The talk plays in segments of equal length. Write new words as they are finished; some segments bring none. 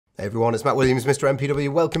Hey everyone, it's Matt Williams, Mr. MPW.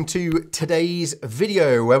 Welcome to today's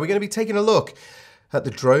video where we're going to be taking a look at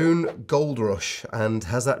the drone gold rush, and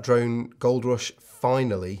has that drone gold rush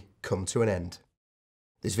finally come to an end?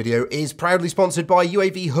 This video is proudly sponsored by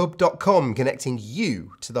UAVHUB.com, connecting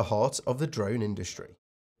you to the heart of the drone industry.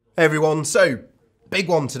 Hey everyone, so big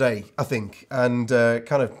one today, I think, and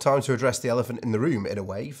kind of time to address the elephant in the room in a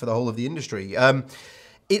way for the whole of the industry.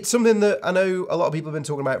 It's something that I know a lot of people have been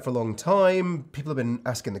talking about for a long time. People have been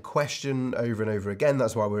asking the question over and over again.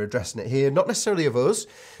 That's why we're addressing it here. Not necessarily of us,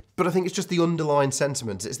 but I think it's just the underlying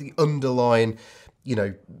sentiment. It's the underlying,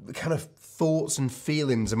 kind of thoughts and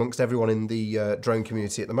feelings amongst everyone in the drone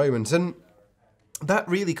community at the moment. And that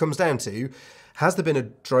really comes down to, has there been a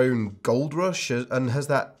drone gold rush? And has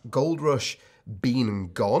that gold rush been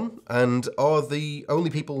and gone? And are the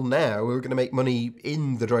only people now who are going to make money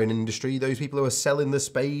in the drone industry those people who are selling the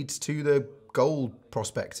spades to the gold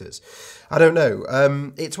prospectors? I don't know.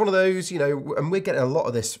 It's one of those, and we're getting a lot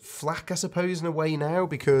of this flack, I suppose, in a way now,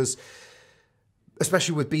 because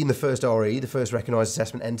especially with being the first RE, the first recognised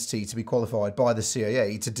assessment entity to be qualified by the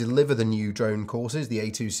CAA to deliver the new drone courses, the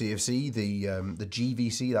A2 CFC, the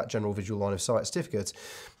GVC, that General Visual Line of Sight certificate,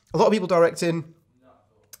 a lot of people directing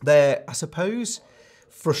their, I suppose,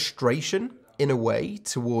 frustration in a way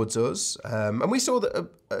towards us, and we saw that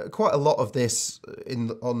quite a lot of this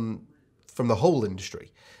from the whole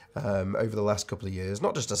industry over the last couple of years.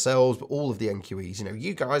 Not just ourselves, but all of the NQEs.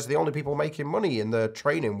 You guys are the only people making money in the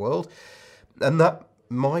training world, and that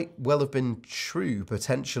might well have been true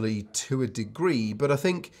potentially to a degree. But I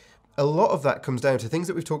think a lot of that comes down to things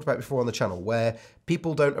that we've talked about before on the channel, where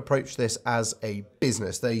people don't approach this as a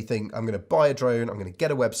business. They think, I'm going to buy a drone, I'm going to get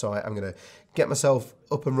a website, I'm going to get myself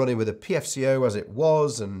up and running with a PFCO as it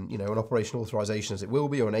was, and an operational authorization as it will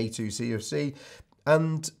be, or an A2 CFC,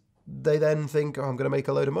 and they then think, oh, I'm going to make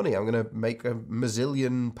a load of money, I'm going to make £1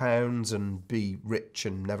 million and be rich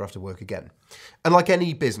and never have to work again. And like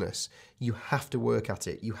any business, you have to work at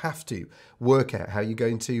it. You have to work out how you're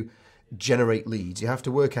going to generate leads. You have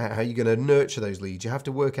to work out how you're going to nurture those leads. You have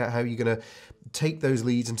to work out how you're going to take those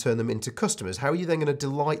leads and turn them into customers. How are you then going to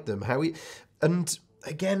delight them? And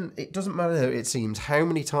again, it doesn't matter, it seems, how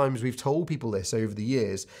many times we've told people this over the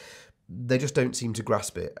years, they just don't seem to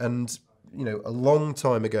grasp it. And, a long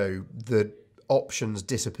time ago, the options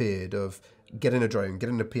disappeared of getting a drone,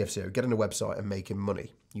 getting a PFCO, getting a website and making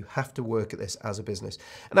money. You have to work at this as a business.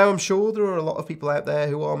 And now I'm sure there are a lot of people out there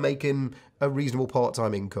who are making a reasonable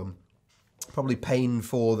part-time income, probably paying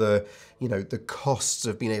for the, the costs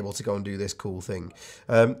of being able to go and do this cool thing.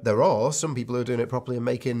 There are some people who are doing it properly and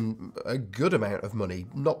making a good amount of money.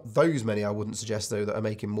 Not those many, I wouldn't suggest, though, that are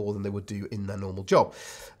making more than they would do in their normal job.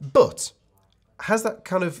 But has that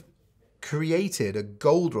kind of created a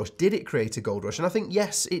gold rush? Did it create a gold rush? And I think,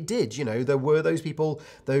 yes, it did. There were those people,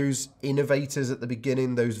 those innovators at the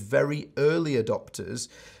beginning, those very early adopters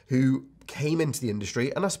who came into the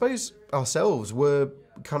industry. And I suppose ourselves were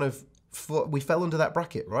we fell under that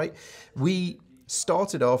bracket, right? We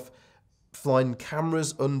started off flying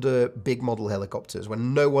cameras under big model helicopters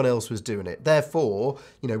when no one else was doing it. Therefore,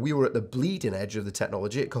 we were at the bleeding edge of the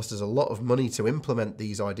technology. It cost us a lot of money to implement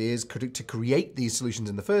these ideas, to create these solutions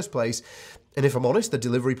in the first place. And if I'm honest, the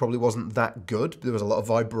delivery probably wasn't that good. There was a lot of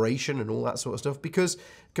vibration and all that sort of stuff, because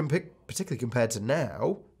particularly compared to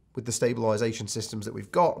now, with the stabilization systems that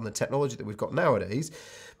we've got and the technology that we've got nowadays,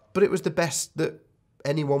 but it was the best that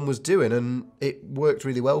anyone was doing, and it worked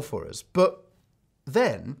really well for us. But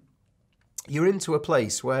then you're into a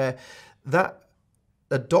place where that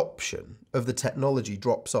adoption of the technology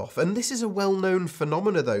drops off. And this is a well-known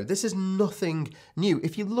phenomena, though. This is nothing new.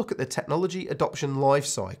 If you look at the technology adoption life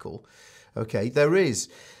cycle, okay, there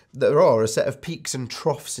are a set of peaks and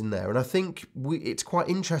troughs in there. And I think it's quite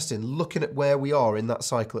interesting looking at where we are in that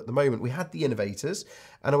cycle at the moment. We had the innovators,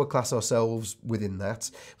 and I would class ourselves within that.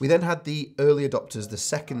 We then had the early adopters, the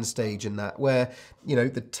second stage in that, where,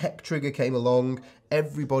 the tech trigger came along,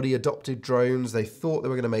 everybody adopted drones, they thought they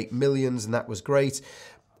were going to make millions, and that was great.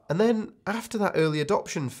 And then after that early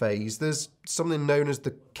adoption phase, there's something known as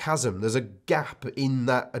the chasm. There's a gap in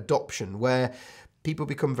that adoption where people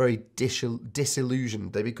become very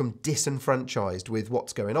disillusioned. They become disenfranchised with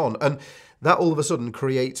what's going on. And that all of a sudden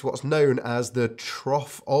creates what's known as the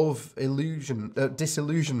trough of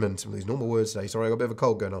disillusionment. I'm using normal words today. Sorry, I got a bit of a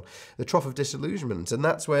cold going on. The trough of disillusionment. And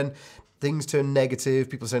that's when things turn negative.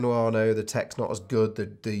 People saying, oh no, the tech's not as good.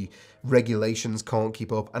 The regulations can't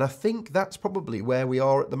keep up. And I think that's probably where we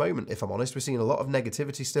are at the moment, if I'm honest. We're seeing a lot of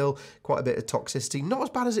negativity still, quite a bit of toxicity. Not as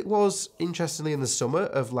bad as it was, interestingly, in the summer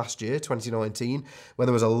of last year, 2019, when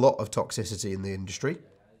there was a lot of toxicity in the industry.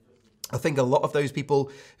 I think a lot of those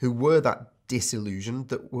people who were that disillusioned,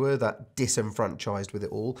 that were that disenfranchised with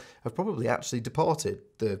it all, have probably actually departed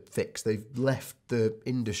the fix. They've left the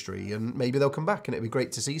industry, and maybe they'll come back, and it'd be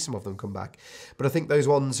great to see some of them come back. But I think those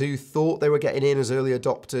ones who thought they were getting in as early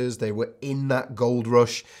adopters, they were in that gold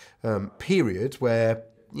rush period where,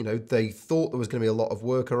 you know, they thought there was going to be a lot of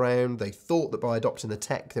work around. They thought that by adopting the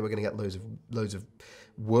tech, they were going to get loads of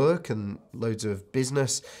work and loads of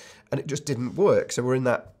business, and it just didn't work. So we're in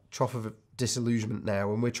that trough of disillusionment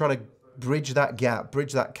now, and we're trying to bridge that gap,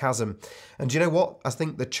 bridge that chasm. And do you know what? I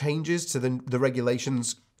think the changes to the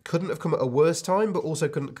regulations couldn't have come at a worse time, but also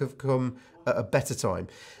couldn't have come at a better time.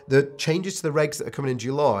 The changes to the regs that are coming in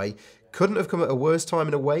July couldn't have come at a worse time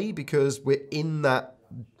in a way, because we're in that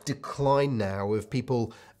decline now of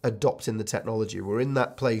people adopting the technology. We're in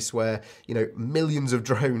that place where, you know, millions of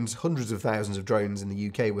drones, hundreds of thousands of drones in the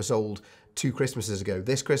UK were sold 2 Christmases ago.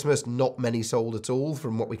 This Christmas, not many sold at all,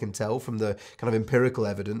 from what we can tell from the kind of empirical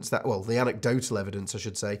evidence, that, well, the anecdotal evidence, I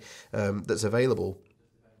should say, that's available.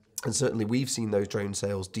 And certainly we've seen those drone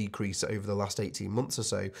sales decrease over the last 18 months or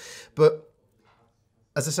so. But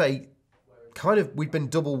as I say, kind of, we've been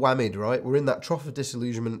double whammied, right? We're in that trough of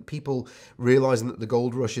disillusionment, people realising that the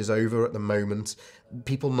gold rush is over at the moment,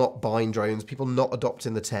 people not buying drones, people not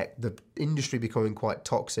adopting the tech, the industry becoming quite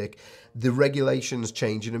toxic, the regulations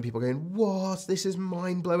changing, and people going, what? This is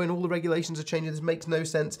mind-blowing, all the regulations are changing, this makes no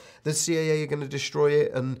sense, the CAA are going to destroy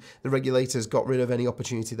it, and the regulators got rid of any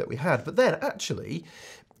opportunity that we had. But then, actually,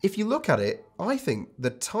 if you look at it, I think the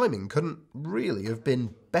timing couldn't really have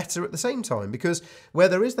been better at the same time, because where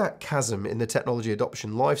there is that chasm in the technology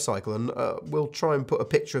adoption life cycle, and we'll try and put a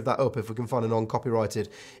picture of that up if we can find a non-copyrighted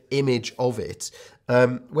image of it,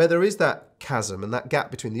 where there is that chasm and that gap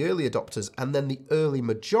between the early adopters and then the early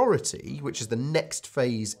majority, which is the next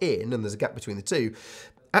phase in, and there's a gap between the two,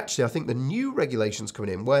 actually I think the new regulations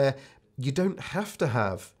coming in where you don't have to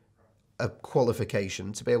have a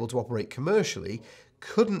qualification to be able to operate commercially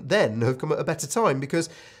couldn't then have come at a better time, because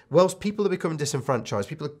whilst people are becoming disenfranchised,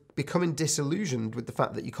 people are becoming disillusioned with the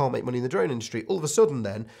fact that you can't make money in the drone industry, all of a sudden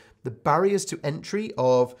then the barriers to entry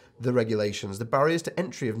of the regulations, the barriers to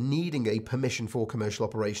entry of needing a permission for commercial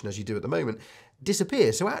operation as you do at the moment,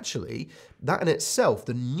 disappear. So actually, that in itself,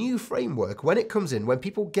 the new framework, when it comes in, when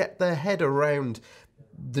people get their head around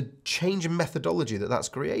the change in methodology that that's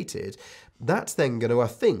created, that's then going to, I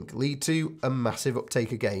think, lead to a massive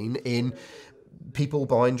uptake again in people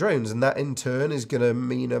buying drones, and that in turn is going to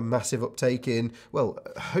mean a massive uptake in, well,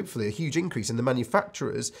 hopefully a huge increase in the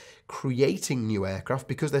manufacturers creating new aircraft,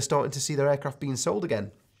 because they're starting to see their aircraft being sold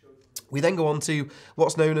again. We then go on to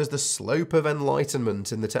what's known as the slope of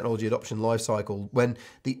enlightenment in the technology adoption life cycle, when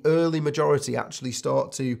the early majority actually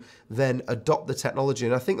start to then adopt the technology.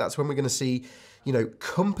 And I think that's when we're going to see, you know,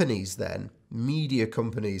 companies then, media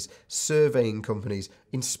companies, surveying companies,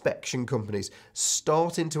 inspection companies,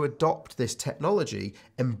 starting to adopt this technology,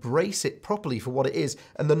 embrace it properly for what it is.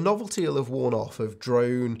 And the novelty will have worn off of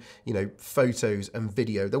drone, you know, photos and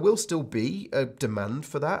video. There will still be a demand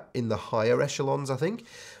for that in the higher echelons, I think.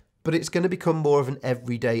 But it's going to become more of an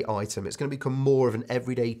everyday item. It's going to become more of an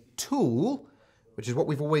everyday tool, which is what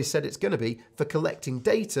we've always said it's going to be, for collecting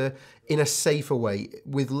data in a safer way,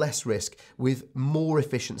 with less risk, with more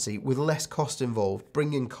efficiency, with less cost involved,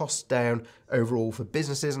 bringing costs down overall for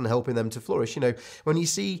businesses and helping them to flourish. You know, when you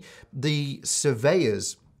see the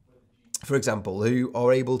surveyors, for example, who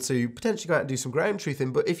are able to potentially go out and do some ground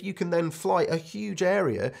truthing, but if you can then fly a huge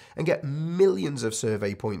area and get millions of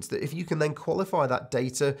survey points, that if you can then qualify that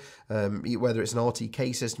data, whether it's an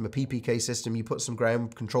RTK system, a PPK system, you put some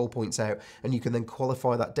ground control points out and you can then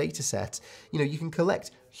qualify that data set, you know, you can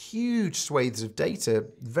collect huge swathes of data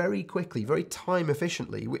very quickly, very time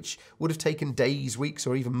efficiently, which would have taken days, weeks,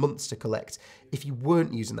 or even months to collect if you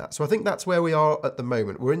weren't using that. So I think that's where we are at the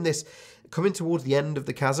moment. We're in this, coming towards the end of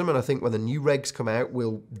the chasm, and I think when the new regs come out,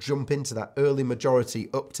 we'll jump into that early majority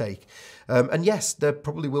uptake. And yes, there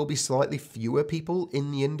probably will be slightly fewer people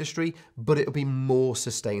in the industry, but it'll be more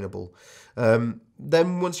sustainable.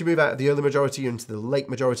 Then once you move out of the early majority into the late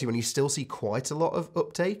majority, when you still see quite a lot of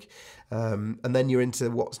uptake, and then you're into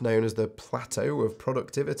what's known as the plateau of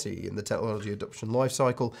productivity in the technology adoption life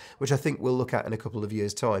cycle, which I think we'll look at in a couple of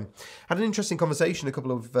years' time. I had an interesting conversation a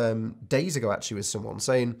couple of days ago actually with someone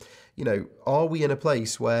saying, you know, are we in a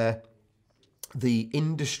place where the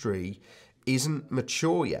industry isn't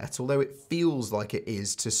mature yet, although it feels like it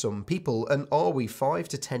is to some people, and are we 5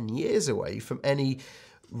 to 10 years away from any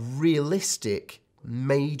realistic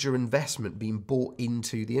major investment being brought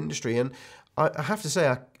into the industry? And I have to say,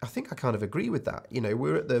 I think I kind of agree with that. You know,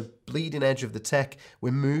 we're at the bleeding edge of the tech.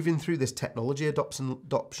 We're moving through this technology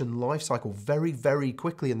adoption life cycle very, very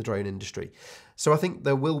quickly in the drone industry. So I think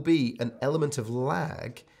there will be an element of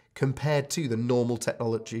lag compared to the normal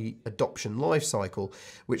technology adoption life cycle,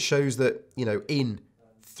 which shows that, you know, in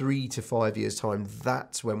 3 to 5 years' time,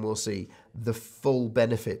 that's when we'll see the full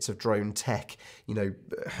benefits of drone tech, you know,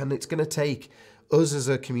 and it's going to take us as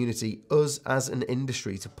a community, us as an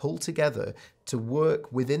industry to pull together to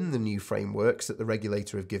work within the new frameworks that the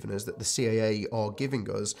regulator have given us, that the CAA are giving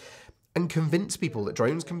us, and convince people that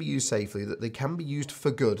drones can be used safely, that they can be used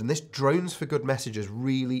for good. And this drones for good message is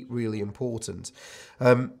really, really important.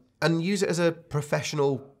 And use it as a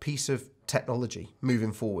professional piece of technology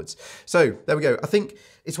moving forwards. So there we go. I think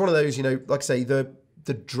it's one of those, you know, like I say, the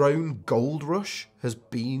drone gold rush has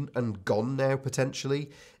been and gone now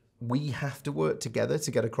potentially. We have to work together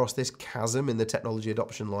to get across this chasm in the technology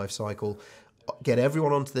adoption life cycle, get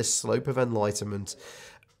everyone onto this slope of enlightenment,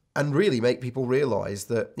 and really make people realise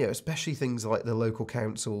that, you know, especially things like the local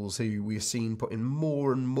councils who we've seen putting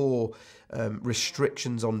more and more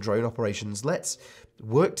restrictions on drone operations. Let's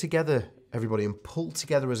work together, everybody, and pull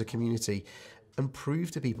together as a community and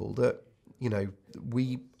prove to people that, you know,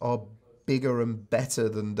 we are bigger and better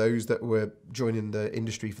than those that were joining the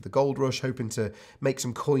industry for the gold rush, hoping to make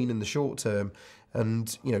some coin in the short term.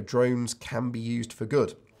 And, you know, drones can be used for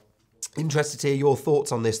good. Interested to hear your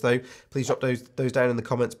thoughts on this, though. Please drop those down in the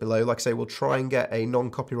comments below. Like I say, we'll try and get a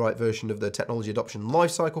non-copyright version of the technology adoption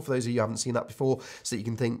life cycle for those of you who haven't seen that before, so that you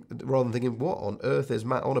can think, rather than thinking, what on earth is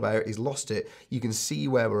Matt on about? He's lost it. You can see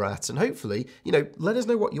where we're at. And hopefully, you know, let us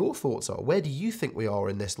know what your thoughts are. Where do you think we are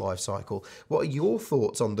in this life cycle? What are your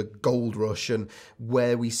thoughts on the gold rush and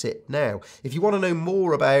where we sit now? If you want to know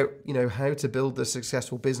more about, you know, how to build a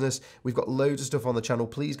successful business, we've got loads of stuff on the channel.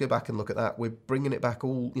 Please go back and look at that. We're bringing it back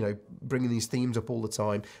all, you know, bringing these themes up all the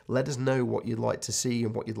time. Let us know what you'd like to see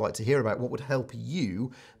and what you'd like to hear about, what would help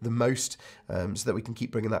you the most, so that we can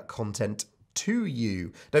keep bringing that content to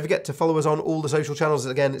you. Don't forget to follow us on all the social channels.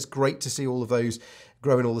 Again, it's great to see all of those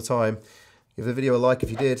growing all the time. Give the video a like if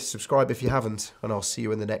you did, subscribe if you haven't, and I'll see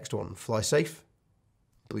you in the next one. Fly safe,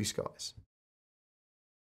 blue skies.